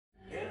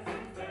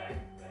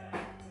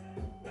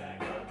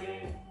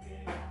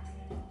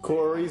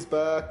Corey's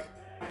back.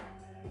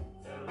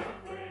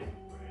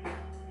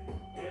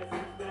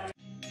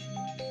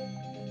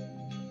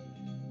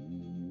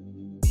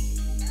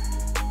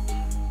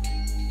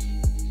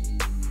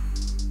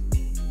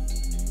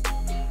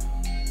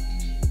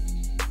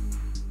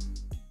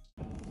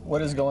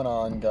 What is going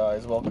on,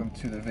 guys? Welcome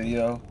to the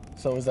video.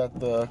 So is that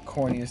the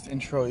corniest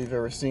intro you've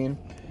ever seen?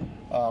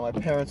 My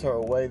parents are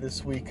away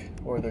this week,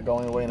 or they're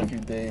going away in a few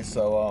days,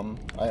 so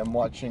I am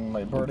watching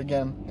my bird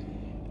again.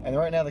 And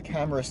right now the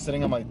camera is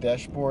sitting on my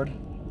dashboard,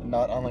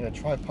 not on like a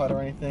tripod or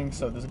anything,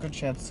 so there's a good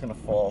chance it's going to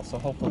fall, so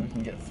hopefully we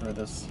can get through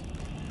this.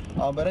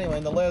 But anyway,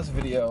 in the last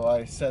video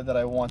I said that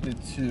I wanted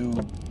to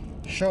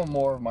show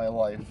more of my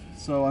life,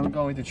 so I'm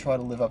going to try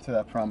to live up to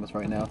that promise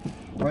right now.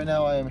 Right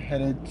now I am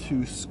headed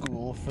to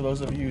school. For those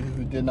of you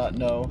who did not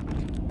know,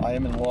 I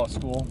am in law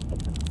school,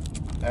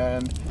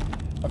 and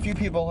a few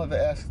people have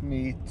asked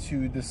me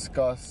to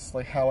discuss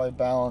like how I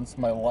balance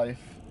my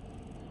life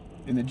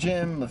in the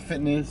gym, the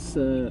fitness,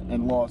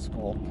 and law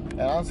school.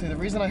 And honestly, the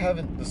reason I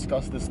haven't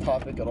discussed this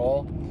topic at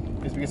all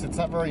is because it's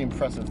not very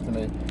impressive to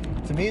me.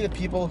 To me, the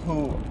people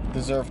who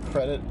deserve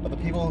credit are the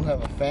people who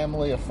have a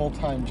family, a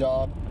full-time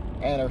job,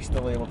 and are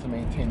still able to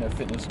maintain their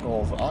fitness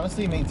goals.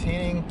 Honestly,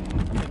 maintaining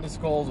fitness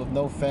goals with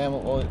no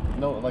family,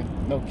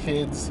 no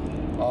kids,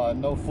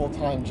 no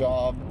full-time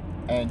job,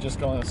 and just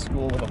going to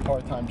school with a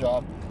part-time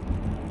job,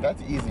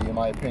 that's easy in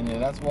my opinion.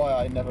 That's why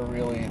I never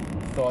really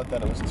thought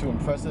that it was too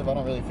impressive. I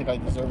don't really think I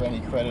deserve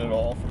any credit at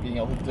all for being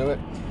able to do it.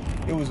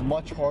 It was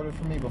much harder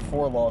for me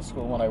before law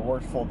school when I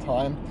worked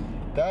full-time.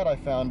 That I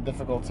found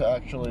difficult to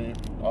actually,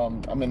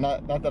 I mean,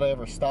 not that I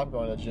ever stopped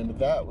going to the gym, but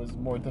that was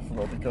more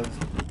difficult because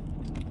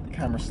the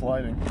camera's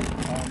sliding.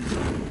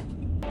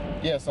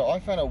 Yeah, so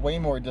I found it way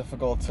more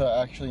difficult to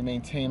actually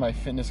maintain my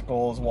fitness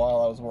goals while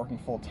I was working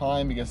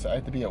full-time because I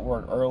had to be at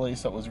work early,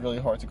 so it was really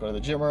hard to go to the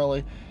gym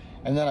early.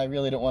 And then I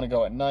really didn't want to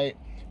go at night.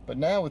 But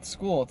now with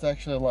school, it's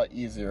actually a lot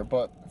easier.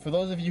 But for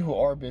those of you who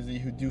are busy,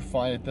 who do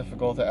find it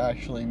difficult to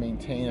actually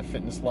maintain a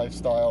fitness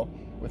lifestyle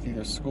with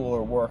either school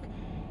or work,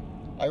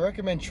 I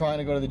recommend trying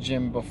to go to the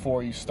gym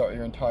before you start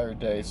your entire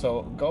day.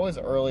 So go as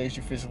early as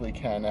you physically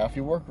can. Now, if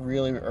you work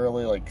really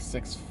early, like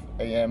 6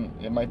 a.m.,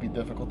 it might be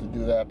difficult to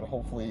do that, but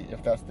hopefully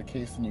if that's the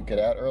case, then you get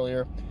out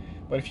earlier.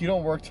 But if you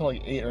don't work till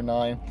like 8 or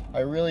 9, I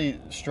really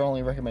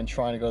strongly recommend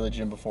trying to go to the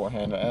gym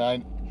beforehand.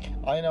 And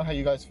I know how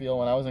you guys feel.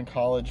 When I was in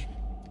college,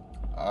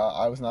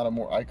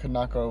 I could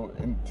not go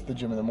into the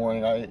gym in the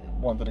morning. I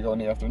wanted to go in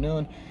the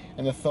afternoon,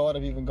 and the thought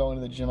of even going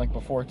to the gym like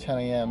before 10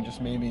 a.m. just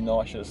made me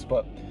nauseous.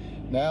 But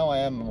now I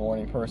am a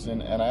morning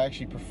person, and I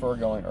actually prefer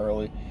going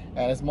early.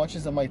 And as much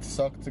as it might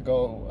suck to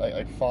go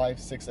like 5,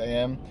 6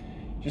 a.m.,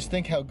 just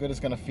think how good it's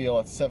going to feel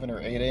at 7 or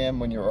 8 a.m.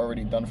 when you're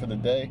already done for the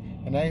day,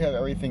 and now you have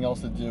everything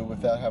else to do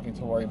without having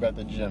to worry about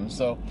the gym.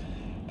 So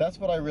that's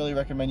what I really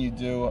recommend you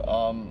do.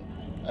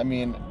 I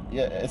mean,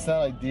 yeah, it's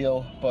not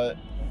ideal, but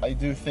I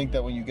do think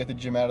that when you get the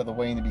gym out of the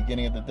way in the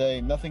beginning of the day,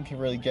 nothing can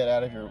really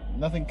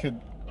nothing could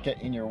get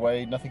in your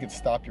way, nothing could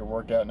stop your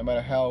workout. No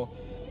matter how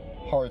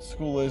hard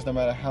school is, no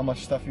matter how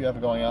much stuff you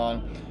have going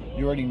on,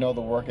 you already know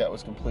the workout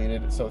was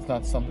completed, so it's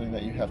not something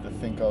that you have to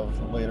think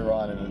of later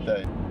on in the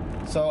day.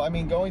 So I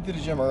mean, going to the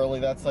gym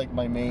early, that's like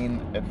my main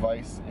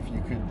advice, if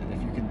you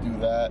could do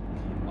that.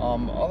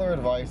 Other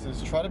advice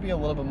is try to be a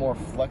little bit more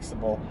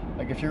flexible.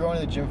 Like if you're going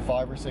to the gym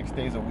 5 or 6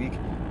 days a week,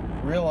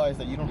 realize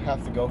that you don't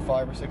have to go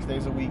 5 or 6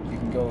 days a week. You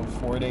can go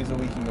 4 days a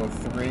week, you can go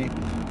 3.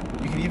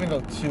 You can even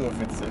go 2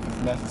 if it's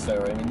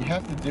necessary. I mean, you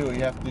have to do what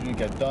you have to do to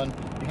get done.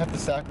 You have to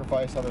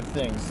sacrifice other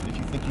things. If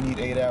you think you need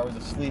 8 hours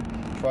of sleep,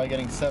 try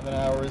getting 7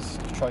 hours,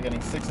 try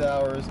getting 6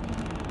 hours.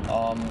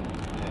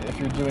 If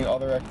you're doing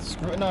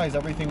scrutinize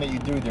everything that you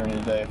do during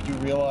the day. If you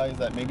realize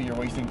that maybe you're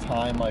wasting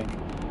time, like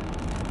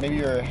maybe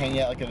you're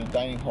hanging out like at a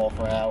dining hall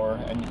for an hour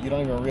and you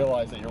don't even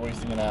realize that you're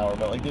wasting an hour,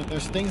 but like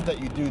there's things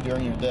that you do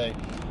during your day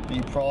that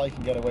you probably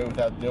can get away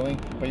without doing,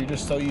 but you're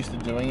just so used to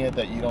doing it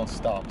that you don't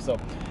stop. So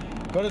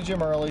go to the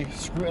gym early,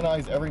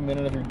 scrutinize every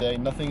minute of your day.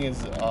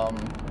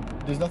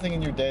 There's nothing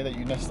in your day that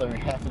you necessarily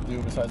have to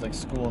do besides like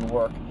school and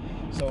work.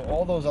 So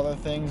all those other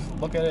things,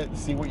 look at it,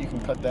 see what you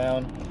can cut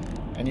down,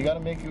 and you got to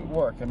make it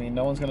work. I mean,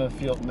 no one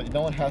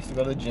has to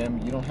go to the gym.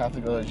 You don't have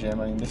to go to the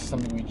gym. I mean, this is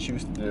something we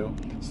choose to do.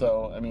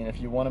 So, I mean, if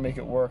you want to make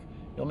it work,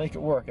 you'll make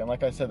it work. And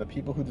like I said, the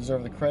people who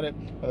deserve the credit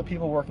are the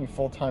people working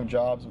full-time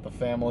jobs with a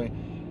family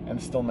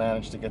and still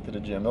manage to get to the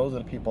gym. Those are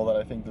the people that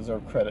I think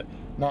deserve credit,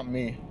 not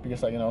me,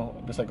 because I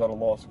go to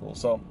law school.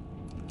 So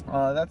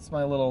that's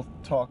my little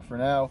talk for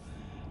now.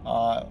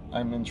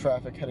 I'm in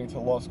traffic heading to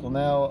law school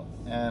now,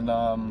 and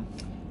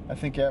I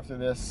think after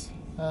this,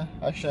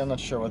 actually I'm not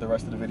sure what the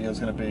rest of the video is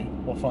going to be.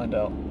 We'll find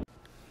out.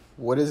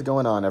 What is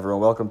going on,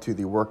 everyone? Welcome to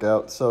the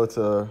workout. So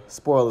to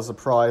spoil the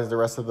surprise, the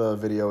rest of the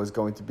video is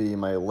going to be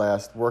my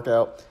last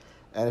workout.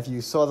 And if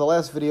you saw the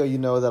last video, you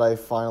know that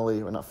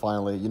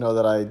you know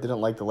that I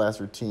didn't like the last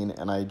routine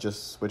and I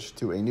just switched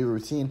to a new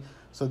routine.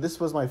 So this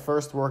was my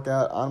first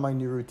workout on my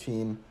new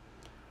routine.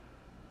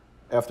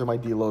 after my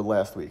deload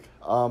last week.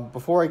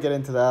 Before I get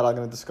into that, I'm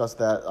going to discuss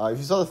that. If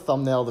you saw the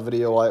thumbnail of the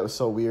video, why it was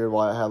so weird,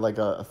 why I had like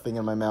a thing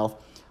in my mouth,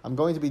 I'm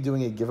going to be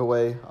doing a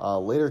giveaway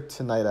later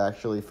tonight,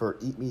 actually, for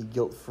Eat Me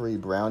Guilt-Free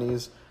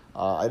brownies.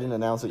 I didn't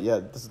announce it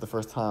yet. This is the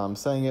first time I'm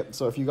saying it.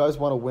 So if you guys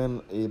want to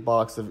win a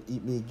box of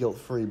Eat Me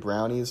Guilt-Free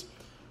brownies,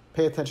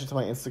 pay attention to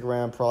my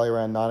Instagram, probably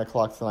around 9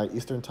 o'clock tonight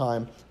Eastern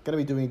time. Going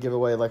to be doing a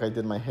giveaway like I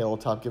did my Halo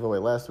Top giveaway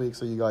last week,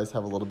 so you guys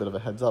have a little bit of a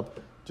heads up,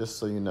 just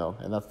so you know.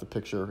 And that's the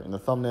picture in the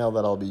thumbnail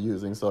that I'll be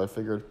using, so I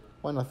figured,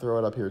 why not throw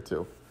it up here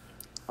too?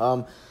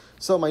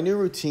 So my new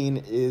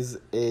routine is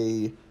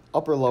a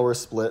upper-lower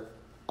split.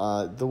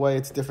 The way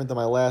it's different than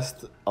my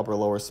last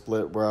upper-lower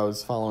split, where I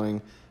was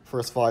following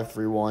first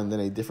 5-3-1,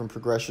 then a different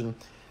progression.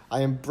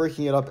 I am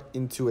breaking it up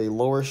into a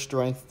lower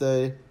strength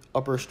day,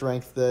 upper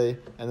strength day,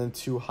 and then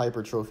 2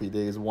 hypertrophy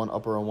days, 1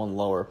 upper and 1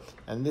 lower.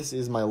 And this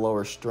is my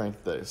lower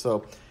strength day.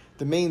 So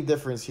the main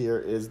difference here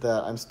is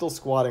that I'm still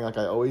squatting like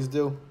I always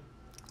do,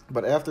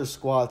 but after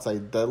squats I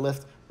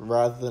deadlift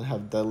rather than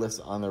have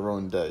deadlifts on their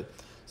own day.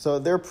 So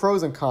there are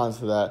pros and cons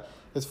to that.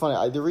 It's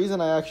funny, the reason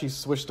I actually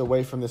switched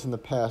away from this in the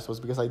past was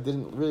because I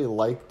didn't really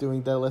like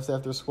doing deadlifts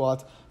after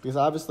squats, because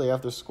obviously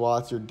after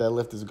squats your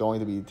deadlift is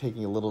going to be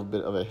taking a little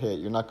bit of a hit.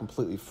 You're not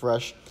completely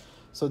fresh.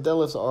 So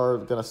deadlifts are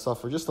going to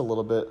suffer just a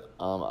little bit.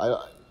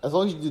 As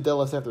long as you do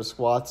deadlifts after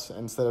squats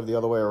instead of the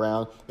other way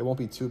around, it won't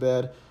be too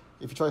bad.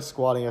 If you try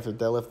squatting after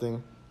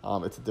deadlifting,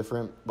 it's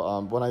different.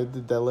 When I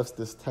did deadlifts,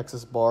 this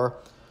Texas bar,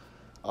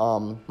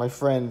 my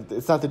friend,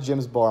 it's not the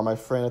gym's bar, my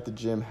friend at the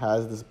gym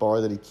has this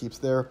bar that he keeps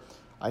there.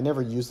 I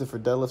never used it for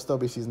deadlifts though,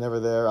 because he's never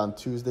there on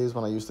Tuesdays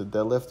when I used to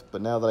deadlift.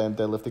 But now that I am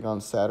deadlifting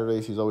on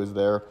Saturdays, he's always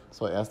there.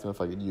 So I asked him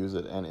if I could use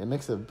it, and it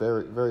makes a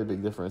very, very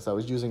big difference. I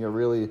was using a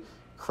really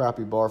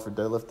crappy bar for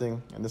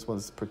deadlifting, and this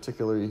one's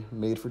particularly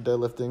made for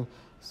deadlifting,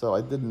 so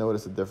I did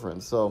notice a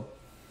difference. So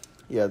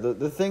yeah,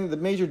 the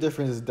major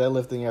difference is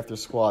deadlifting after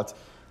squats.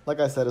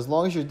 Like I said, as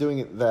long as you're doing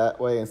it that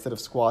way instead of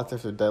squats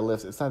after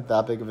deadlifts, it's not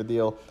that big of a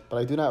deal, but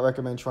I do not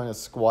recommend trying to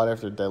squat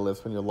after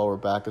deadlifts when your lower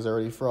back is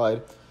already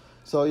fried.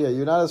 So yeah,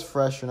 you're not as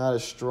fresh, you're not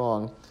as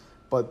strong,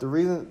 but the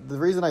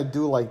reason I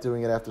do like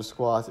doing it after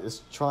squats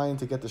is trying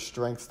to get the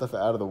strength stuff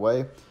out of the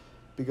way.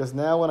 Because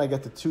now when I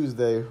get to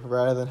Tuesday,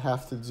 rather than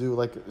have to do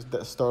like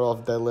start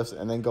off deadlifts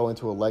and then go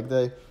into a leg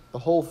day, the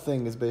whole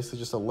thing is basically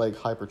just a leg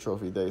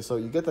hypertrophy day. So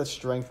you get that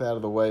strength out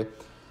of the way.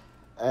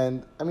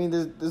 And I mean,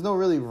 there's no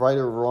really right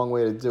or wrong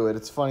way to do it.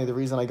 It's funny, the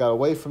reason I got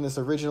away from this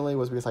originally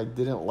was because I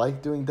didn't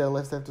like doing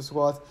deadlifts after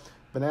squats.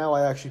 But now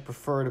I actually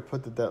prefer to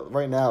put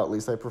right now at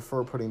least, I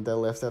prefer putting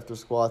deadlifts after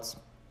squats.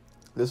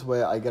 This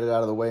way I get it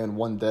out of the way in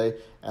one day,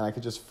 and I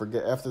could just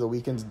forget after the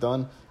weekend's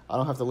done. I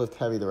don't have to lift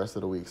heavy the rest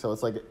of the week. So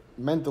it's like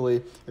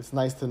mentally, it's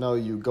nice to know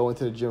you go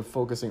into the gym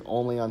focusing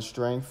only on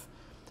strength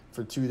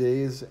for 2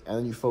 days, and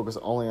then you focus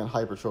only on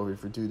hypertrophy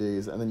for 2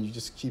 days, and then you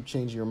just keep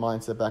changing your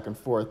mindset back and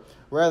forth,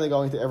 rather than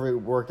going to every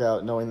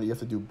workout knowing that you have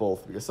to do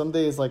both. Because some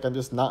days, like, I'm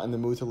just not in the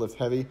mood to lift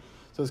heavy.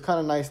 So it's kind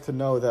of nice to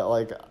know that,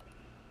 like,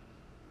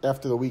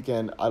 after the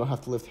weekend, I don't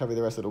have to lift heavy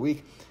the rest of the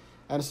week.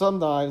 And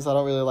sometimes I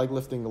don't really like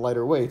lifting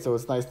lighter weight, so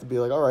it's nice to be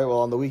like, all right,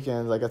 well, on the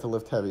weekends I get to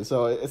lift heavy.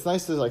 So it's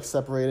nice to like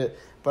separate it,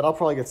 but I'll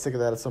probably get sick of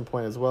that at some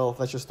point as well.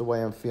 That's just the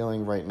way I'm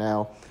feeling right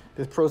now.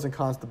 There's pros and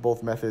cons to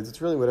both methods.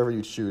 It's really whatever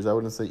you choose. I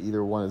wouldn't say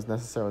either one is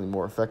necessarily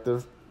more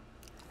effective.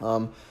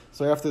 So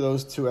after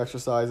those 2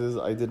 exercises,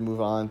 I did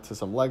move on to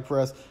some leg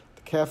press,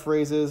 the calf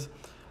raises,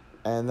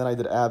 and then I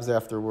did abs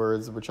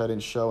afterwards, which I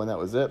didn't show, and that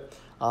was it.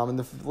 In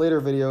the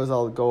later videos,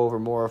 I'll go over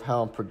more of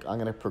how I'm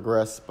going to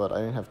progress, but I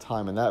didn't have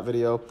time in that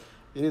video.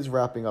 It is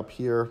wrapping up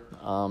here.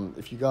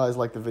 If you guys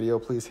like the video,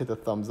 please hit the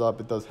thumbs up.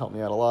 It does help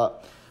me out a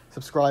lot.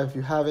 Subscribe if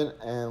you haven't,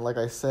 and like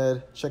I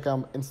said, check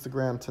out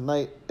Instagram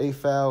tonight,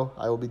 AFAO.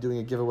 I will be doing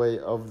a giveaway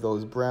of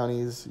those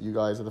brownies. You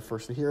guys are the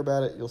first to hear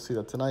about it. You'll see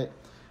that tonight.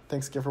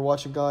 Thanks again for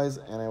watching, guys,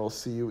 and I will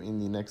see you in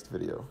the next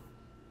video.